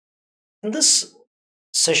In this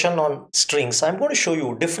session on strings, I'm going to show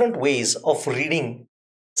you different ways of reading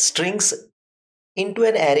strings into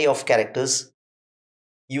an array of characters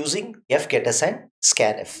using fgets and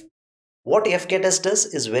scanf. What fgets does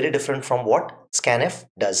is very different from what scanf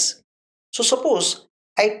does. So suppose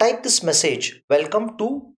I type this message, welcome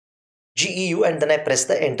to GEU, and then I press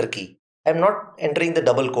the enter key. I'm not entering the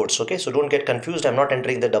double quotes, okay? So don't get confused. I'm not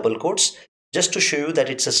entering the double quotes. Just to show you that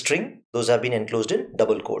it's a string, those have been enclosed in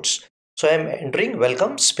double quotes. So I'm entering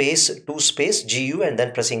welcome space to space GU and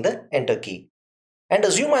then pressing the enter key. And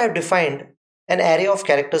assume I have defined an array of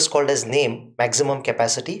characters called as name, maximum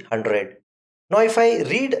capacity 100. Now if I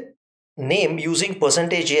read name using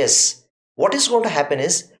percentage %s, what is going to happen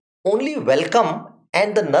is only welcome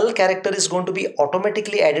and the null character is going to be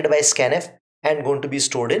automatically added by scanf and going to be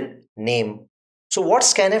stored in name. So what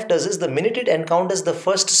scanf does is the minute it encounters the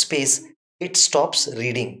first space, it stops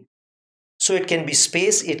reading. So it can be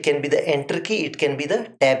space, it can be the enter key, it can be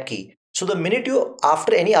the tab key. So the minute you,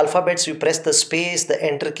 after any alphabets, you press the space, the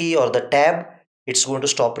enter key or the tab, it's going to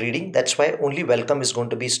stop reading. That's why only welcome is going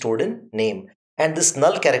to be stored in name. And this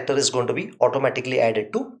null character is going to be automatically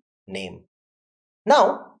added to name.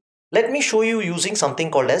 Now, let me show you using something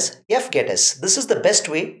called as fgets. This is the best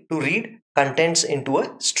way to read contents into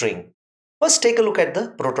a string. First, take a look at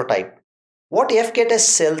the prototype. What fgets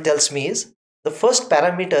cell tells me is the first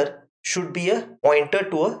parameter should be a pointer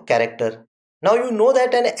to a character. Now you know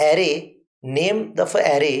that an array, name of an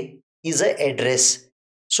array is an address.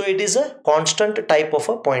 So it is a constant type of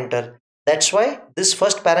a pointer. That's why this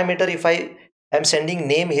first parameter, if I am sending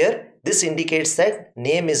name here, this indicates that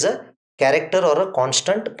name is a character or a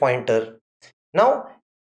constant pointer. Now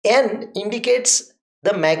n indicates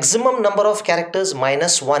the maximum number of characters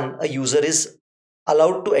minus 1 a user is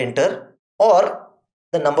allowed to enter, or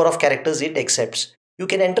the number of characters it accepts. You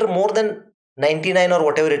can enter more than 99 or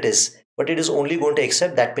whatever it is, but it is only going to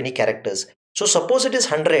accept that many characters. So suppose it is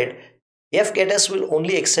 100, fgets will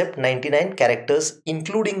only accept 99 characters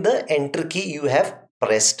including the enter key you have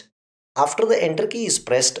pressed. After the enter key is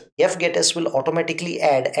pressed, fgets will automatically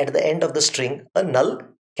add at the end of the string a null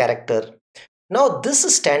character. Now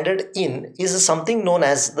this standard in is something known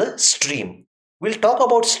as the stream. We'll talk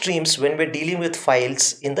about streams when we're dealing with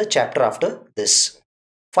files in the chapter after this.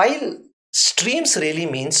 File streams really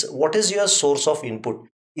means what is your source of input?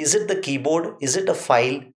 Is it the keyboard? Is it a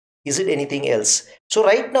file? Is it anything else? So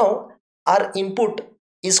right now our input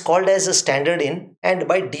is called as a standard in, and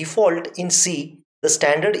by default in C, the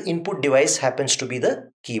standard input device happens to be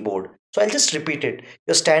the keyboard. So I'll just repeat it.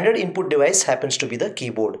 Your standard input device happens to be the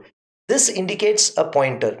keyboard. This indicates a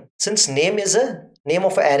pointer. Since name is a name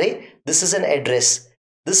of an array, this is an address.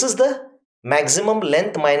 This is the maximum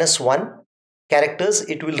length minus 1 characters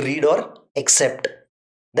it will read or accept.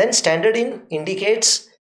 Then standard in indicates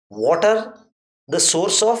what are the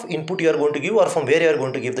source of input you are going to give or from where you are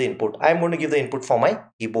going to give the input. I am going to give the input for my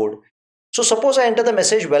keyboard. So suppose I enter the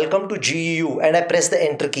message welcome to GEU and I press the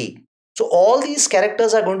enter key. So all these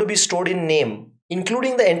characters are going to be stored in name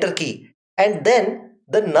including the enter key, and then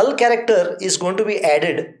the null character is going to be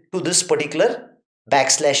added to this particular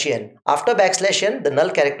 \n. After \n, the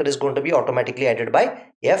null character is going to be automatically added by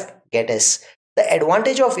fgets. The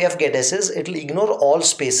advantage of fgets is it will ignore all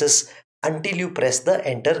spaces until you press the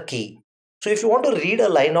enter key. So if you want to read a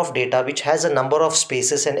line of data which has a number of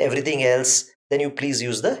spaces and everything else, then you please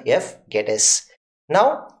use the fgets.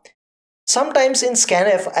 Now, sometimes in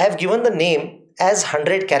scanf, I have given the name as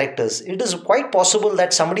 100 characters. It is quite possible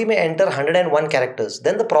that somebody may enter 101 characters.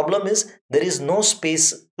 Then the problem is there is no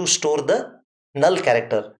space to store the null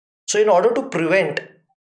character. So in order to prevent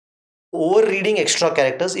overreading extra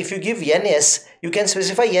characters, if you give ns, you can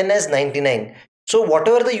specify n as 99. So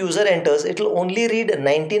whatever the user enters, it will only read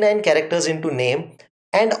 99 characters into name,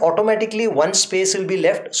 and automatically one space will be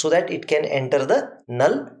left so that it can enter the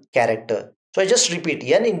null character. So I just repeat,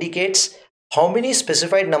 n indicates how many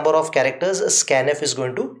specified number of characters a scanf is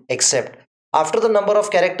going to accept. After the number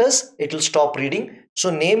of characters, it will stop reading. So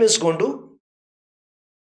name is going to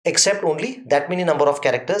accept only that many number of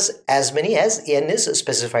characters, as many as n is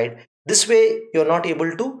specified. This way you're not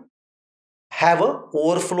able to have a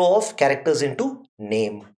overflow of characters into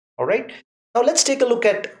name. All right. Now let's take a look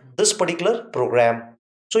at this particular program.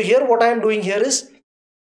 So here what I am doing here is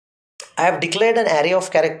I have declared an array of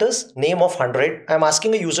characters, name of 100. I am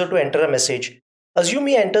asking a user to enter a message. Assume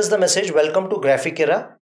he enters the message welcome to graphic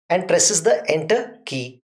era and presses the enter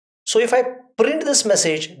key. So if I print this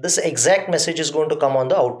message, this exact message is going to come on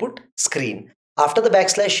the output screen. After the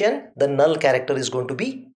 \n, the null character is going to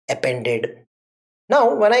be appended.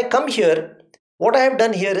 Now when I come here, what I have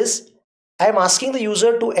done here is I'm asking the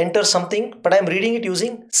user to enter something, but I'm reading it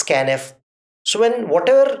using scanf. So when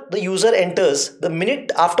whatever the user enters, the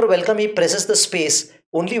minute after welcome he presses the space,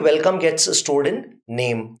 only welcome gets stored in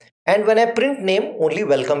name. And when I print name, only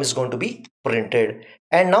welcome is going to be printed.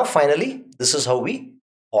 And now finally, this is how we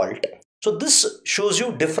halt. So this shows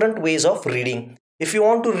you different ways of reading. If you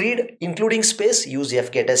want to read including space, use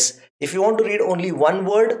fgets. If you want to read only one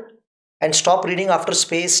word and stop reading after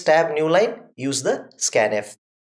space, tab, new line, use the scanf.